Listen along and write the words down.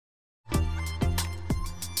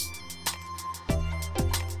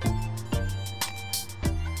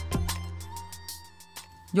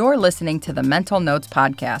You're listening to the Mental Notes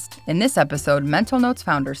Podcast. In this episode, MentalNotes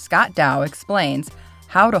founder Scott Dow explains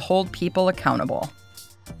how to hold people accountable.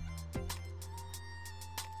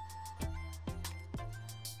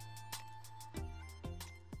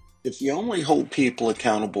 If you only hold people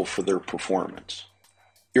accountable for their performance,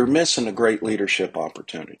 you're missing a great leadership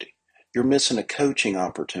opportunity. You're missing a coaching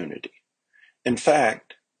opportunity. In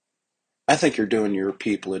fact, I think you're doing your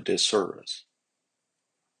people a disservice.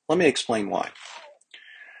 Let me explain why.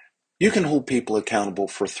 You can hold people accountable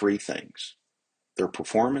for three things: their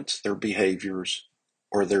performance, their behaviors,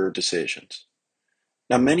 or their decisions.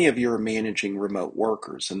 Now, many of you are managing remote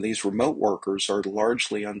workers, and these remote workers are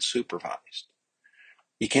largely unsupervised.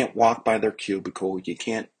 You can't walk by their cubicle, you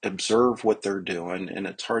can't observe what they're doing, and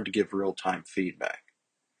it's hard to give real-time feedback.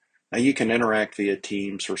 Now, you can interact via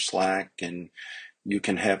Teams or Slack, and you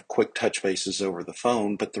can have quick touch bases over the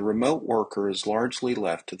phone, but the remote worker is largely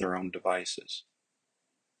left to their own devices.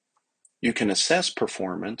 You can assess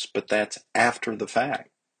performance, but that's after the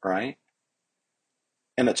fact, right?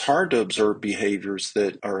 And it's hard to observe behaviors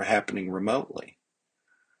that are happening remotely.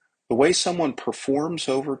 The way someone performs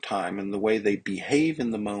over time and the way they behave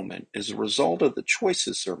in the moment is a result of the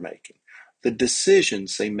choices they're making, the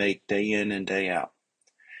decisions they make day in and day out.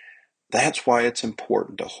 That's why it's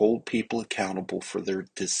important to hold people accountable for their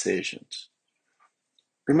decisions.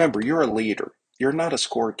 Remember, you're a leader. You're not a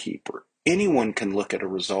scorekeeper. Anyone can look at a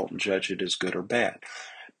result and judge it as good or bad.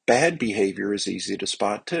 Bad behavior is easy to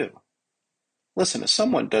spot too. Listen, if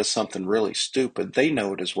someone does something really stupid, they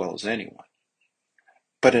know it as well as anyone.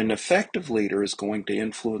 But an effective leader is going to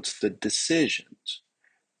influence the decisions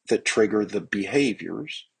that trigger the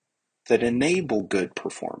behaviors that enable good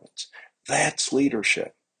performance. That's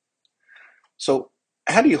leadership. So,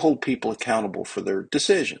 how do you hold people accountable for their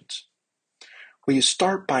decisions? Well, you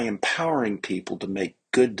start by empowering people to make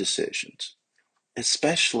good decisions,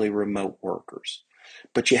 especially remote workers.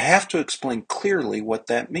 But you have to explain clearly what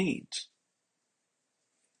that means.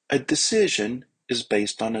 A decision is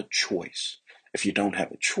based on a choice. If you don't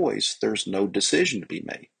have a choice, there's no decision to be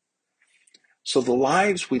made. So the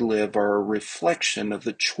lives we live are a reflection of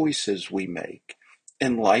the choices we make.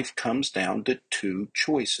 And life comes down to two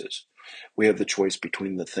choices. We have the choice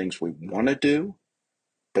between the things we want to do,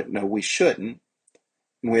 but know we shouldn't.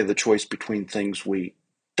 And we have the choice between things we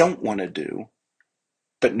don't want to do,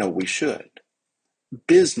 but know we should.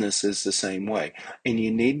 Business is the same way, and you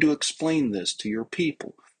need to explain this to your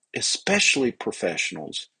people, especially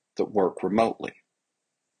professionals that work remotely.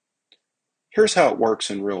 Here's how it works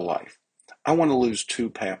in real life. I want to lose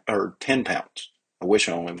 10 pounds. I wish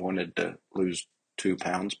I only wanted to lose 2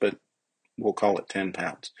 pounds, but we'll call it 10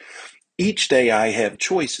 pounds. Each day I have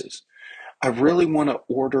choices. I really want to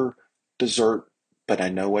order dessert, but I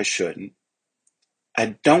know I shouldn't.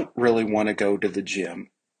 I don't really want to go to the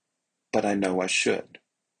gym, but I know I should.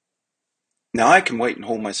 Now, I can wait and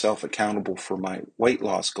hold myself accountable for my weight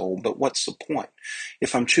loss goal, but what's the point?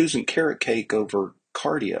 If I'm choosing carrot cake over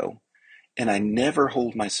cardio, and I never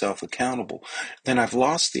hold myself accountable, then I've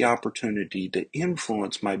lost the opportunity to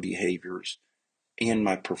influence my behaviors and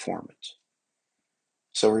my performance.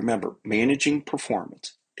 So remember, managing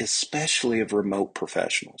performance, especially of remote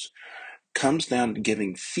professionals, comes down to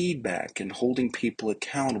giving feedback and holding people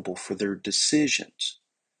accountable for their decisions,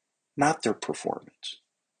 not their performance.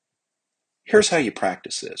 Here's how you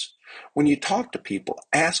practice this. When you talk to people,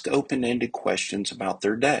 ask open-ended questions about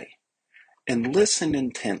their day and listen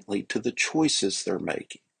intently to the choices they're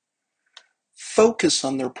making. Focus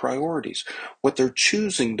on their priorities, what they're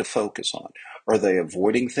choosing to focus on. Are they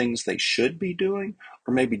avoiding things they should be doing,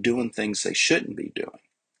 or maybe doing things they shouldn't be doing?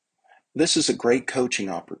 This is a great coaching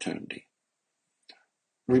opportunity.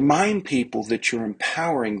 Remind people that you're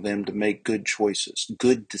empowering them to make good choices,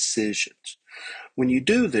 good decisions. When you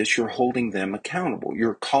do this, you're holding them accountable.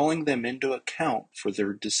 You're calling them into account for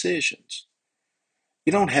their decisions.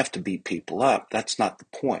 You don't have to beat people up. That's not the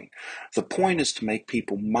point. The point is to make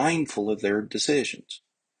people mindful of their decisions.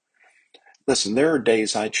 Listen, there are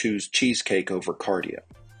days I choose cheesecake over cardio,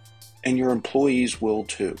 and your employees will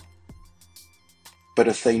too. But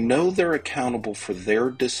if they know they're accountable for their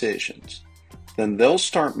decisions, then they'll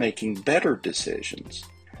start making better decisions,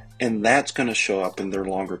 and that's going to show up in their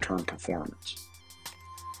longer-term performance.